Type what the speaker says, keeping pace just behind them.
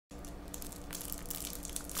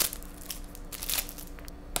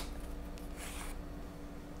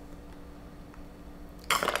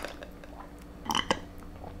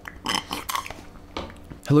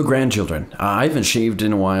Hello grandchildren. I haven't shaved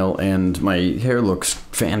in a while and my hair looks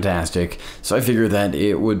fantastic, so I figured that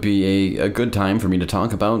it would be a good time for me to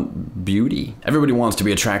talk about beauty. Everybody wants to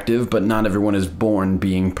be attractive, but not everyone is born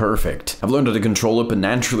being perfect. I've learned how to control it, but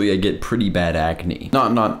naturally I get pretty bad acne.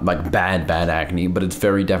 Not like bad acne, but it's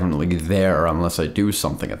very definitely there unless I do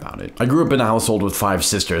something about it. I grew up in a household with 5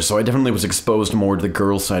 sisters, so I definitely was exposed more to the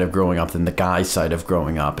girl side of growing up than the guy side of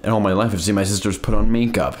growing up. And all my life I've seen my sisters put on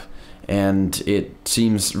makeup. And it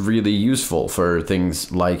seems really useful for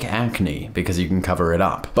things like acne, because you can cover it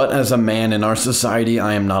up. But as a man in our society,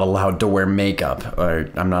 I am not allowed to wear makeup, or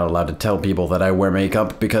I'm not allowed to tell people that I wear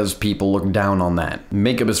makeup because people look down on that.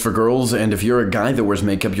 Makeup is for girls, and if you're a guy that wears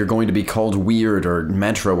makeup, you're going to be called weird or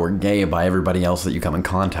metro or gay by everybody else that you come in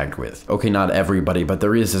contact with. Okay, not everybody, but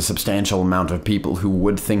there is a substantial amount of people who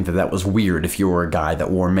would think that that was weird if you were a guy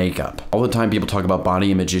that wore makeup. All the time people talk about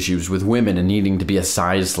body image issues with women and needing to be a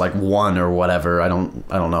size like 1 or whatever. I don't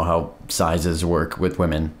know how sizes work with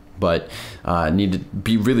women, but need to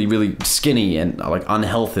be really skinny and like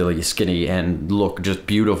unhealthily skinny and look just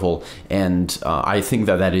beautiful, and I think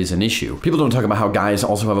that that is an issue. People don't talk about how guys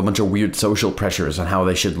also have a bunch of weird social pressures on how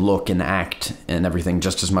they should look and act and everything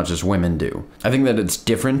just as much as women do. I think that it's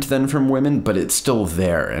different than from women, but it's still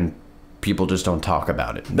there, and people just don't talk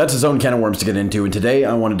about it. That's its own can of worms to get into, and today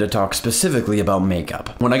I wanted to talk specifically about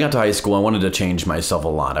makeup. When I got to high school, I wanted to change myself a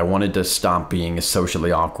lot. I wanted to stop being as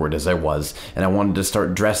socially awkward as I was, and I wanted to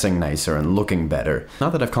start dressing nicer and looking better.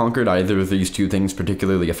 Not that I've conquered either of these two things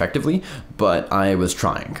particularly effectively, but I was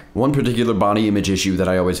trying. One particular body image issue that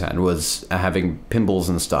I always had was having pimples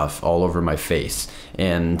and stuff all over my face,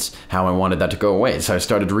 and how I wanted that to go away. So I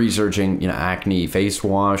started researching, acne face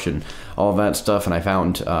wash and all that stuff, and I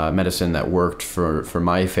found medicine that worked for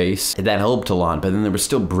my face. That helped a lot, but then there were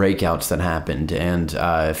still breakouts that happened, and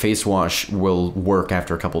face wash will work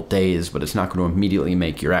after a couple days, but it's not going to immediately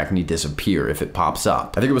make your acne disappear if it pops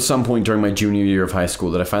up. I think it was some point during my junior year of high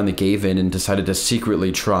school that I finally gave in and decided to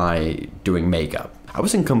secretly try doing makeup. I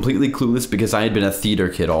wasn't completely clueless because I had been a theater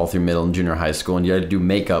kid all through middle and junior high school, and you had to do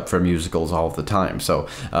makeup for musicals all the time. So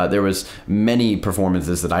there was many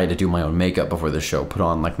performances that I had to do my own makeup before the show, put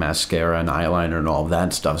on like mascara and eyeliner and all of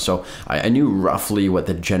that stuff. So I knew roughly what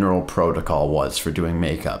the general protocol was for doing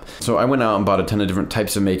makeup. So I went out and bought a ton of different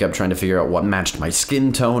types of makeup, trying to figure out what matched my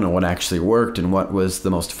skin tone and what actually worked and what was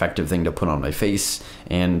the most effective thing to put on my face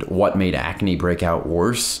and what made acne break out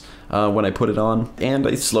worse when I put it on. And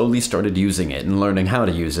I slowly started using it and learning how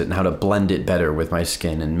to use it and how to blend it better with my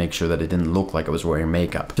skin and make sure that it didn't look like I was wearing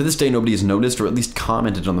makeup. To this day, nobody has noticed or at least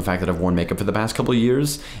commented on the fact that I've worn makeup for the past couple of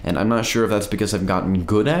years, and I'm not sure if that's because I've gotten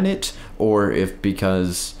good at it or if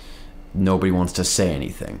because nobody wants to say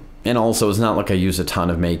anything. And also, it's not like I use a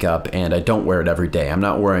ton of makeup and I don't wear it every day. I'm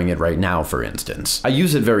not wearing it right now, for instance. I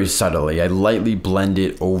use it very subtly. I lightly blend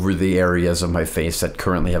it over the areas of my face that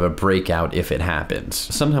currently have a breakout if it happens.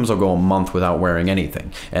 Sometimes I'll go a month without wearing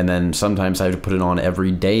anything, and then sometimes I have to put it on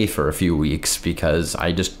every day for a few weeks because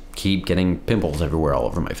I just keep getting pimples everywhere all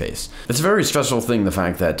over my face. It's a very stressful thing, the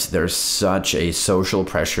fact that there's such a social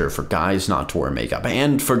pressure for guys not to wear makeup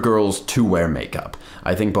and for girls to wear makeup.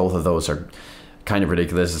 I think both of those are kind of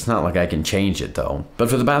ridiculous. It's not like I can change it though. But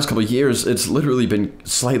for the past couple of years, it's literally been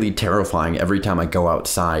slightly terrifying every time I go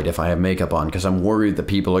outside if I have makeup on, because I'm worried that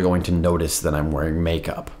people are going to notice that I'm wearing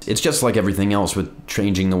makeup. It's just like everything else with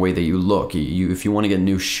changing the way that you look. If you want to get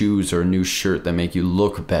new shoes or a new shirt that make you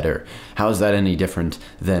look better, how is that any different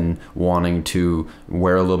than wanting to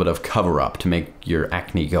wear a little bit of cover up to make your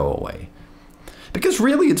acne go away? Because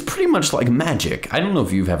really, it's pretty much like magic. I don't know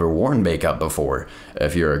if you've ever worn makeup before,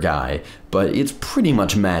 if you're a guy, but it's pretty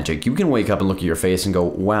much magic. You can wake up and look at your face and go,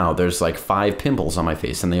 wow, there's like 5 pimples on my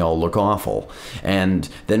face and they all look awful. And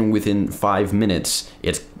then within 5 minutes,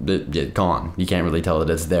 it's gone. You can't really tell that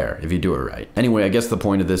it's there if you do it right. Anyway, I guess the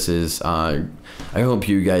point of this is, I hope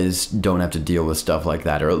you guys don't have to deal with stuff like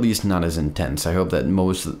that, or at least not as intense. I hope that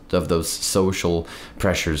most of those social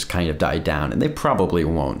pressures kind of die down, and they probably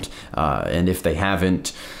won't. And if they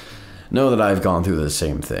haven't, know that I've gone through the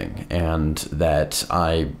same thing, and that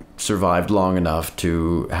I survived long enough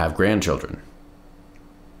to have grandchildren.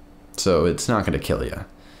 So it's not going to kill you,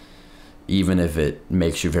 even if it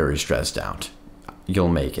makes you very stressed out. You'll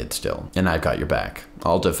make it still, and I've got your back.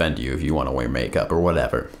 I'll defend you if you want to wear makeup or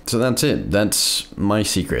whatever. So that's it. That's my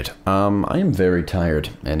secret. I am very tired,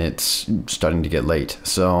 and it's starting to get late.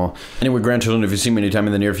 So anyway, grandchildren, if you see me anytime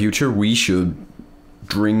in the near future, we should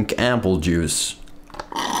drink apple juice,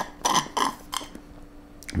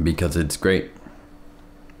 because it's great.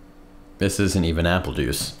 This isn't even apple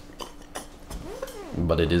juice,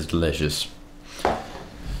 but it is delicious.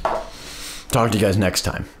 Talk to you guys next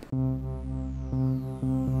time.